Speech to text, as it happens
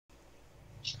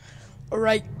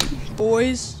Alright,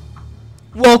 boys,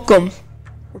 welcome.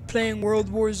 We're playing World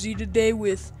War Z today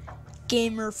with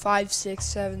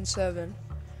Gamer5677.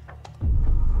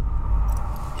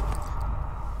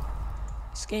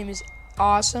 This game is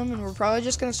awesome, and we're probably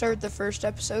just gonna start with the first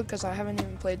episode because I haven't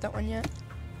even played that one yet.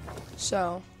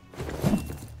 So,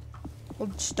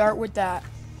 we'll start with that.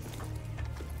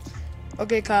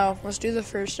 Okay, Kyle, let's do the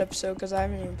first episode because I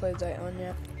haven't even played that one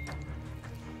yet.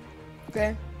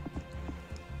 Okay?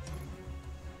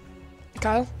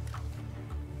 Kyle?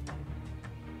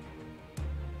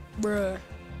 Bruh.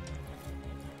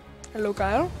 Hello,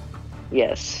 Kyle?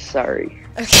 Yes, sorry.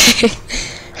 Okay.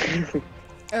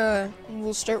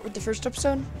 We'll start with the first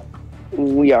episode?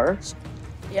 We are?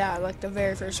 Yeah, like the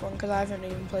very first one, because I haven't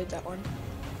even played that one.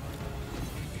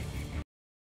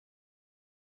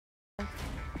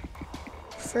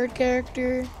 Preferred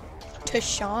character?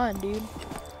 Tashawn, dude.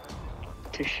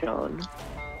 Tashawn.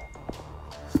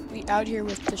 We out here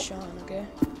with Tashawn, okay?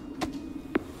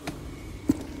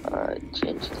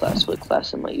 Change class. What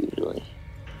class am I usually?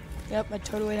 Yep, I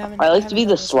totally haven't. I like to be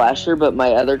the slasher, but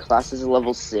my other class is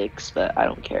level 6, but I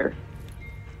don't care.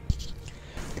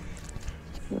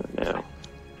 No.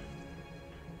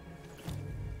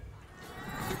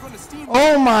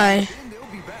 Oh my.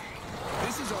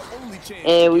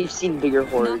 And we've seen bigger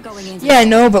hordes. Yeah, I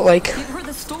know, but like You've heard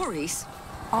the stories.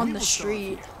 on the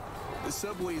street. The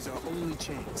subway's our only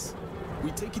chance.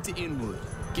 We take it to Inwood,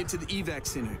 get to the evac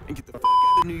center, and get the fuck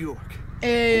out of New York.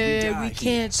 We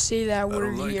can't say that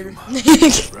word here.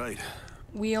 Right.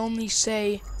 We only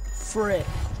say frick.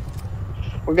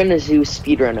 We're gonna do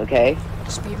speedrun, okay?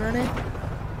 Speedrun it?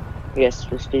 Yes,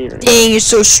 we're speedrunning. Dang, you're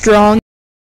so strong.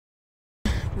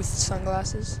 With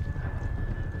sunglasses.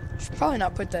 Should probably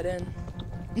not put that in.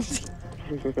 This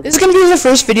is gonna be the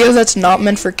first video that's not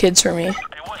meant for kids for me.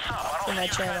 For my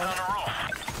channel.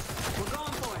 We're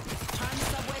going for it. Time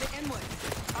subway to Inwood.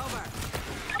 Over.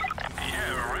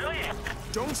 Yeah, really?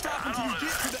 Don't stop until you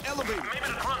get to the elevator. Maybe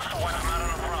the trunk's the one I'm out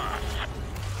of the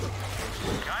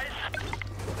Guys?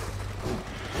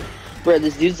 Bro,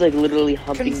 this dude's like literally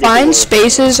humping the Confined door.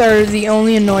 spaces are the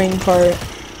only annoying part. I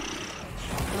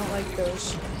don't like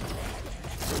those.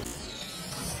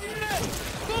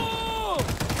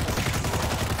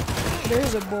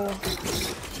 There's a bull.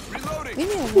 Reloading. Leave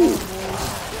me alone, boys.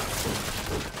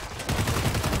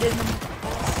 Did him.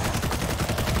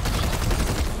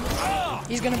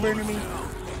 He's gonna burn me.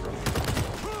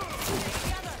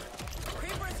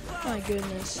 My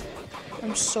goodness.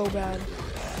 I'm so bad.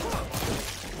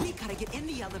 We gotta get in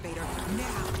the elevator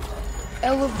now.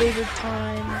 Elevator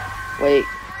time. Wait,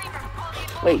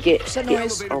 get. Set get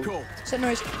noise. Cool. Set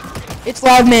noise. It's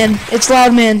Loud Man. It's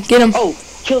Loud Man. Get him. Oh,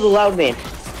 kill the loud man.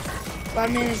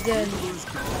 Loud Man is dead.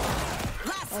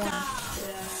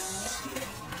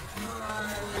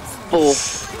 Bull.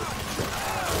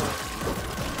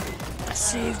 I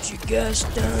saved you guys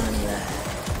done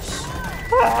lives.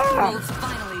 Road's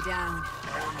finally down.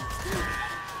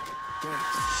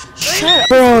 Shut up.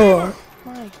 Bro.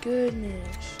 My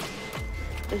goodness.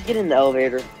 Let's get in the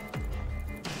elevator.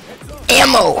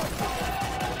 Ammo.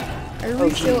 I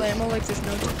refill ammo like there's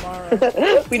no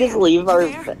tomorrow. We just leave our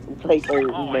members.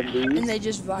 And they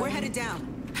just vibe. We're headed down.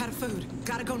 Out of food.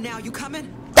 Gotta go now. You coming?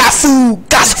 Got food.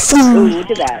 Got Oh, food. look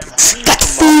at that. Got Mop that up. Look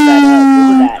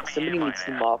food. at that. Somebody needs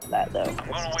to mop that though.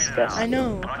 That's disgusting. I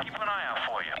know. I'll keep an eye out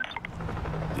for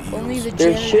you. Only the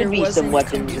There janitor should be wasn't some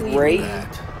weapons, completely right?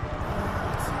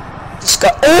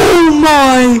 Oh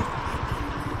my!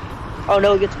 Oh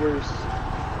no, it gets worse.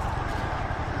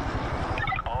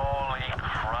 Holy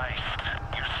Christ.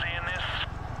 You seeing this?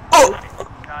 Oh!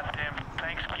 Goddamn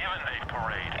Thanksgiving Day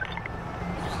parade.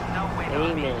 No way.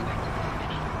 Amen.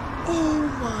 Oh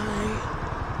my!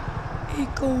 It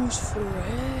goes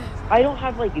forever. I don't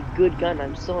have like a good gun.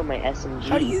 I'm still on my SMG.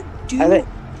 How do you do? I bet-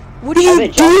 What do I you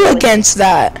bet do John's against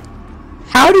that?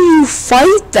 How do you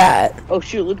fight that? Oh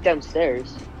shoot! Look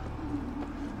downstairs.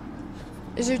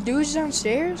 Is there dudes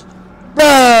downstairs?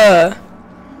 Bruh!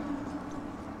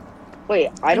 Wait,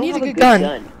 I don't need have a a good good gun.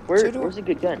 gun. So do Where's a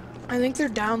good gun? I think they're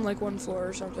down like one floor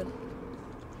or something.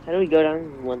 How do we go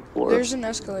down one floor? There's an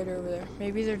escalator over there.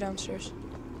 Maybe they're downstairs.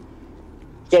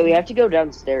 Yeah, we have to go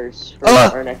downstairs for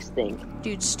Ugh. our next thing.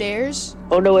 Dude, stairs?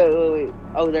 Oh no! Wait!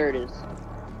 Oh, there it is.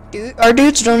 Dude, our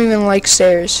dudes don't even like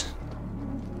stairs.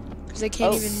 Because they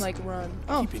can't Oh. even like run.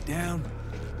 Oh, Keep it down.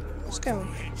 let's go.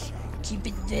 Keep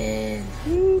it down.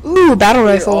 Ooh, battle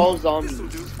They're rifle. all zombies.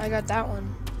 I got that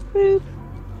one. Boop.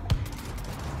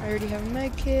 I already have a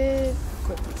med kit.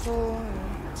 Equipment full.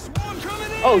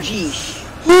 Oh geez.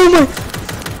 Oh my!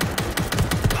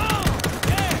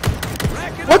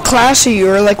 What class are you,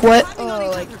 or like what? Oh,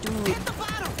 like dude.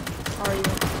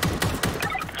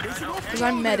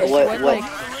 Cause I'm medic. What? Like?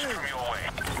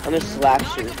 I'm a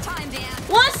slasher.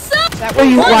 What's up? Is that where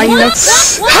you? Why you? How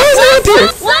is that up here?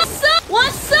 What's up?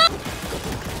 What's up?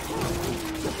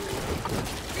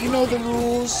 You know the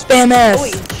rules. Spam F. Oh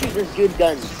wait, shoot, there's good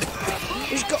guns.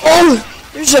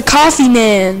 There's a coffee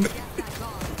man.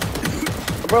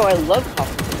 Bro, I love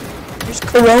coffee. There's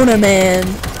Corona man.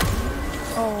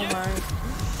 Oh my.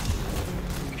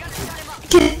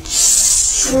 Get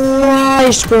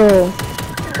sliced, bro.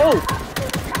 Oh!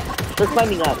 They're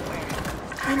climbing up.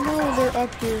 I know they're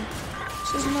up here.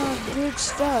 This is not good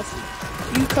stuff.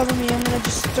 You cover me, I'm gonna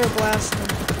just start blasting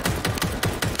them.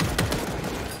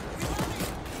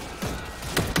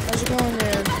 How's it going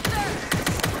there?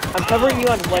 I'm covering you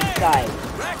on one side.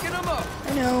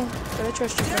 I know, but I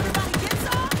trust you, friend.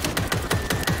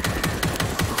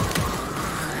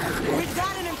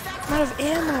 I'm out of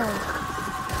ammo.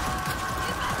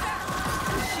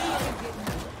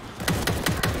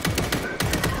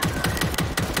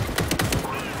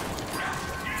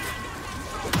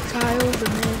 Kyle the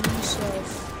man himself.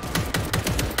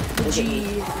 The G.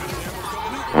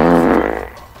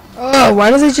 Oh, why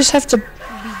do they just have to be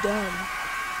dumb?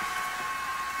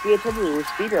 Yeah, told me we're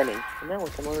speedrunning. And now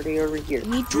I'm already over here.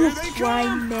 Need to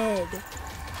apply med.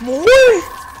 More?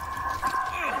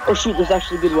 Oh shoot, there's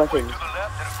actually good weapons.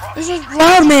 There's a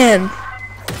loud man.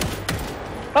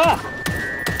 Ah!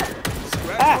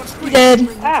 Ah! You dead?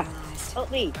 Ah!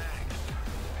 Help me!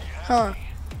 Huh?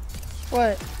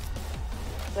 What?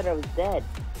 I thought I was dead.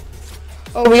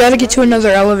 Oh, we gotta get to another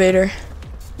elevator.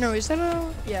 No, is that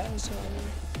a... Yeah, it's an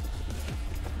elevator.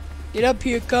 Get up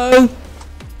here, Kyle.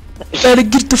 Gotta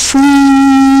get the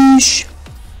fish.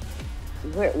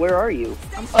 Where are you?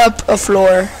 I'm up a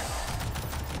floor.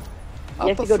 You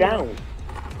have to go down.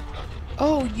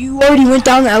 Oh, you already went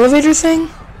down the elevator thing?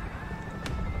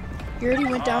 You already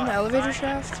went down the elevator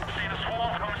shaft?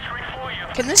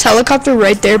 Can this helicopter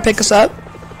right there pick us up?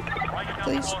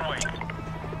 Please?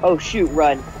 Oh shoot,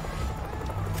 run.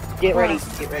 Get ready,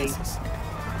 get ready.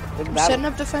 I'm setting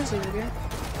up defenses, okay?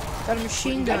 Got a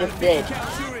machine gun. I just did.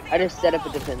 I just set up a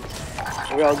defense.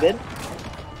 We're all good?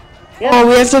 Yeah. Oh,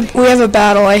 we have a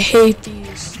battle. I hate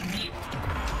these.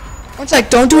 One sec,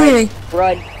 don't do anything.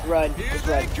 Run, just run.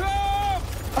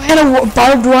 I had a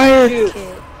barbed wire Shoot.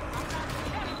 kit.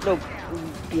 No,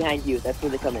 behind you. That's where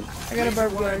they come in. I got a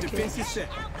barbed wire kit.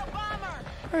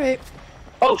 Alright.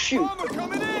 Oh shoot!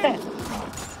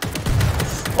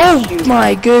 Oh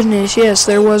my goodness, yes,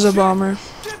 there was a bomber.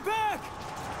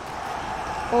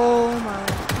 Oh my.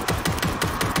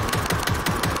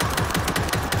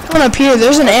 Come on up here,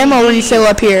 there's an ammo refill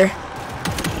up here.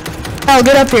 Oh,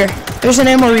 get up here. There's an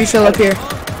ammo refill up here.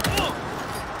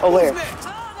 Oh, where?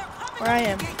 Where I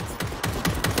am.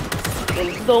 Yeah,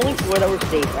 this is the only floor that we're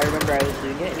safe. I remember I was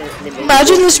doing it. And it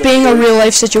Imagine this being a real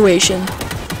life situation.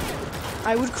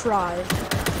 I would cry.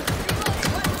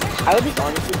 I would just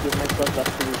honestly give myself up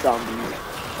to the zombies.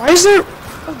 Why is there...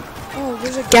 Oh,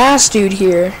 there's a gas dude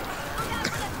here.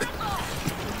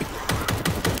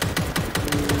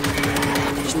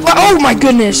 Oh my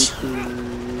goodness.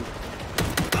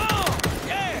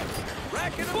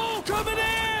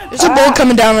 There's a bull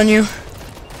coming down on you.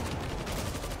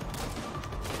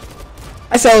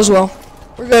 I fell as well.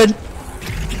 We're good.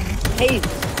 Hey!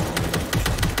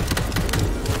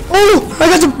 Oh, I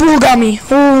got the bull got me.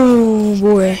 Oh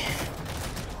boy.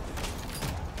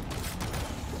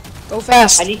 Go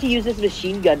fast. I need to use this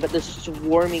machine gun, but they're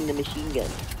swarming the machine gun.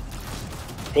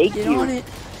 Thank Get you. on it.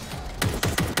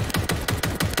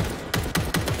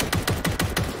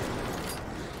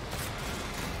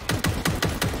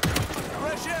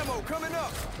 Fresh ammo coming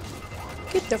up.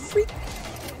 Get the freak.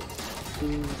 I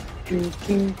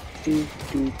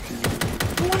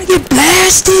wanna get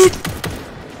blasted.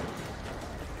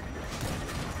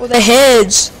 Oh, the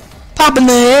heads. Popping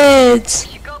the heads.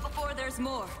 You go before there's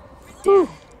more.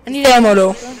 I need ammo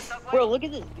though. Bro, look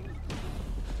at this.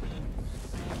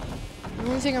 The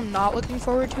only thing I'm not looking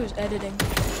forward to is editing.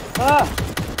 Ah!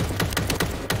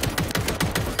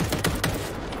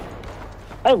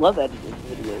 I love editing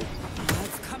videos.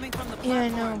 Yeah, I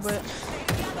know, but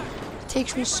it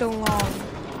takes me so long.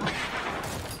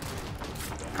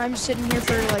 I'm sitting here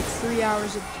for like 3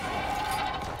 hours of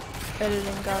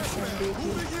editing, gosh damn dude.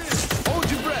 Hold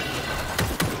your breath.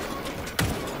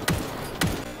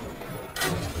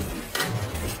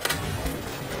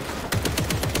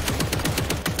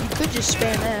 You could just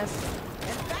spam F.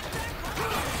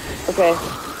 Okay.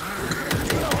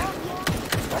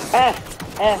 Ah!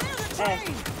 Oh,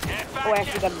 I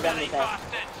actually got him done with that.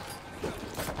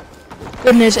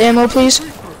 Goodness, ammo please.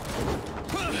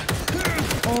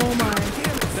 Oh my.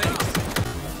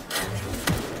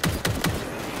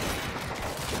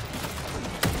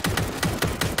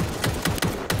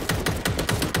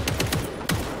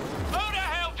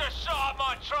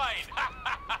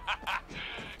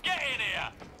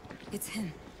 It's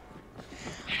him.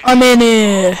 I'm in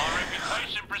it. My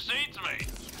reputation precedes me.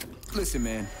 Listen,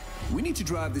 man, we need to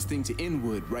drive this thing to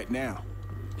Inwood right now.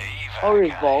 Oh,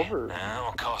 revolver.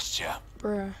 That'll cost you.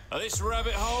 Bruh. This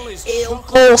rabbit hole is It'll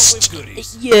chock-a-block cost. with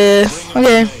goodies. Yeah. Bring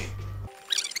 'em Okay. to me.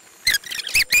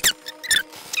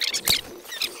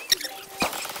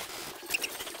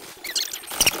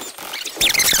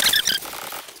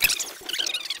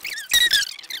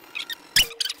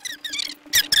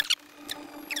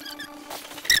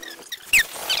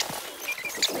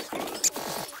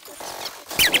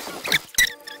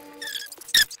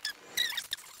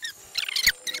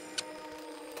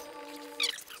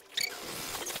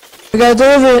 We gotta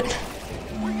deliver it.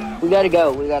 We gotta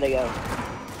go. We gotta go.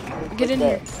 Get in The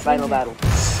here. final battle.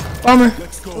 Bomber.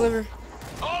 Let's go. Deliver.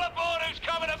 All aboard, who's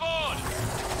coming aboard?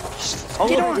 Oh,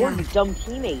 Get look, on. we're dumb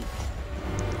teammates.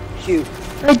 Shoot.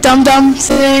 Hey, dum dum.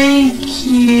 Thank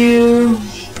you.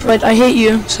 But I hate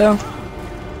you, so.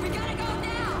 We gotta go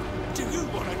now. Do you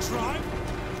want to drive?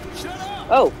 Shut up!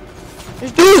 Oh,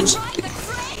 There's dudes. Drive the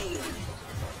train.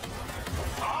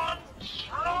 I'm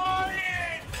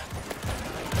trying!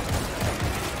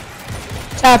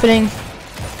 What's happening?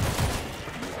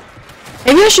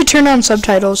 Maybe I should turn on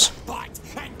subtitles. Bite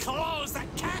and close the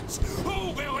catch!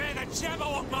 Who'll beware the jabber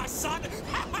of my son?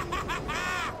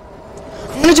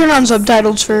 I'm gonna turn on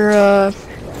subtitles for,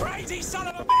 Crazy son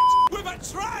of a bitch with a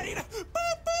train! Boop,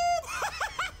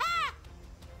 boop.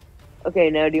 okay.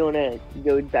 Now, do you wanna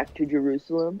go back to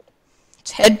Jerusalem?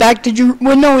 let's head back to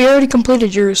well, no, we already completed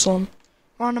Jerusalem.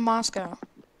 We're on to Moscow.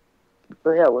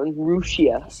 Oh yeah, we're in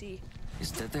Russia. See.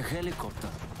 Is that the helicopter?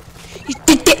 You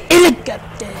did the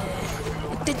helicopter.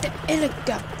 You did the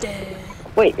helicopter.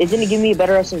 Wait, isn't it giving me a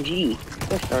better SMG?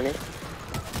 Gosh darn it.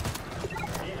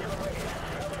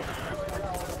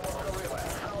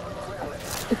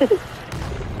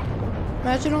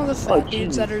 Imagine all the fat geez.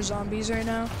 dudes that are zombies right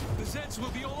now. The Zeds will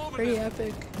be all over Pretty them.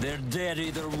 epic. They're dead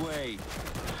either way.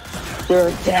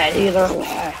 They're dead either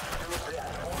way.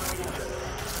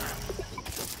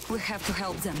 We have to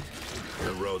help them.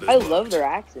 The road is I blocked. love their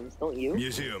accents, don't you?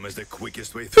 Museum is the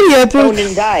quickest way through. Pretty Someone epic.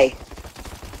 didn't die.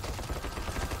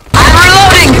 I'm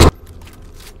reloading.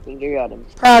 I think you got him.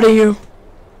 Proud of you.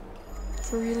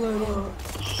 For reloading.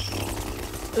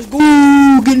 Let's go.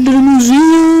 Get into the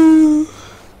museum.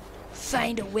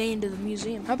 Find a way into the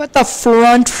museum. How about the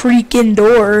front freaking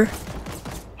door?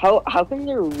 How come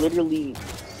they're literally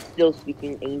still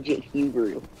speaking ancient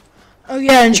Hebrew? Oh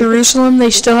yeah, in Jerusalem they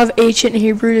still have ancient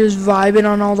Hebrew just vibing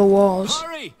on all the walls.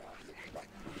 Hurry!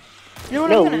 You know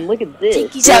what No, I'm gonna look at this.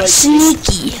 take these They're out like-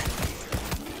 sneaky.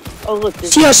 oh look,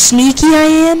 this See how sneaky I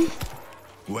am?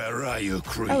 Where are you,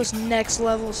 creep? That was next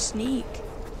level sneak.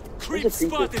 Creep There's a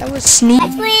creeper. spotted! That was sneak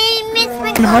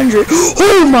 100.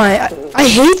 Oh my, I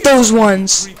hate those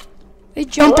ones. They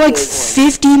jump love like those ones.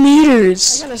 50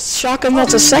 meters. I got a shotgun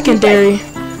that's a secondary.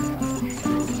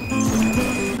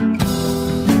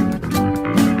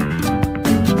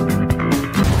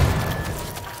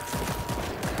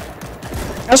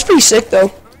 That was pretty sick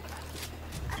though.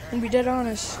 And be dead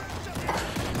honest.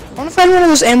 I wanna find one of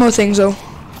those ammo things though.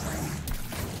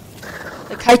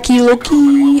 Like Hikey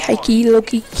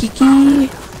Loki, Kiki. sorry,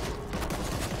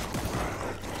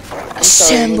 I'm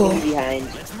Assemble. leaving behind.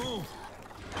 Let's move.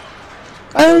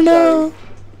 I don't know.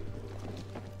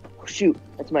 Oh, shoot,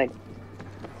 that's mine.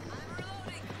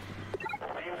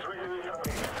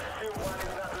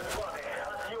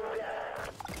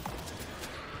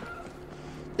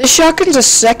 This shotgun's a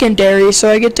secondary, so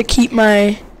I get to keep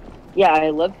my. Yeah, I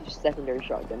love secondary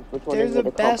shotguns. Which one They're is the it?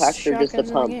 A best compact or just a shotguns in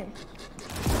the pump? game.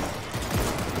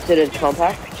 Is it a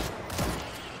compact?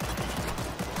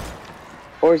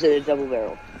 Or is it a double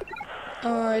barrel?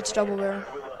 It's double barrel.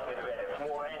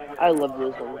 I love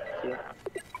those ones too.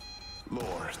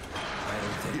 Lord,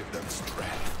 give them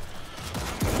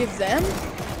strength. Give them?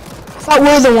 I thought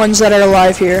we're the ones that are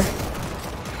alive here.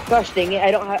 Gosh dang it!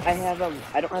 I don't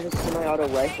have a semi-auto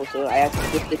rifle, so I have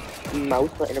to hit the mouse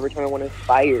button every time I want to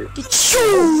fire.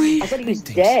 I thought he was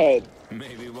dead.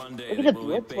 Maybe one day Look at the they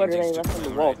will be blood splatter paintings I to left on the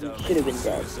wall. commemorate He our should have been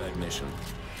dead. suicide mission.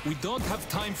 We don't have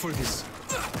time for this.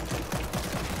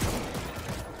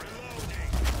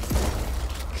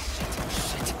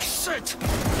 Shit!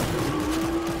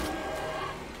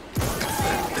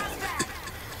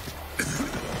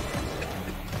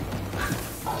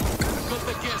 Got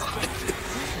the gas back.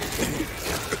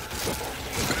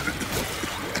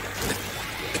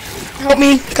 Help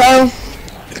me, Kyle.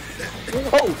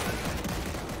 Oh,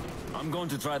 I'm going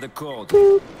to try the code.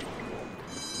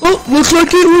 Oh, looks like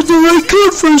it was the right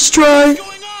code first try. What's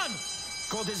going on?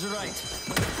 Code is right,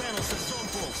 but the panel says zone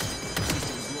pulse.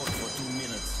 System is locked for 2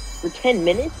 minutes. for 10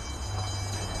 minutes?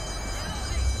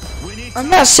 I'm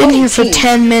not sitting here for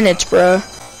 10 minutes, bro.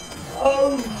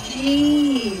 Oh,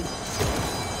 jeez.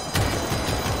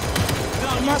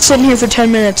 I'm not sitting here for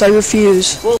 10 minutes. I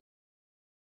refuse. Help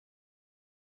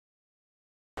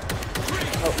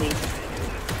me.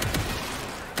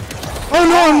 Oh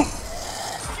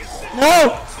no!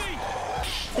 No!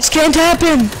 This can't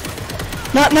happen!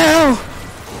 Not now!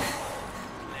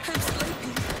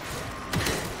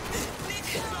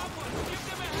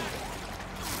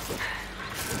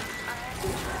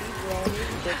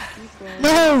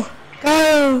 No!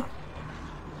 Go!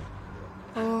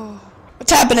 Oh.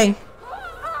 What's happening?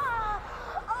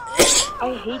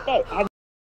 I hate that.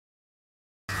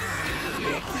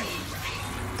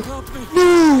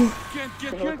 No!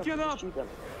 Get up!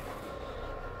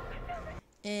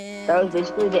 And That was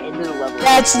basically the end of the level.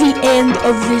 that's the end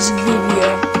of this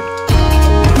video.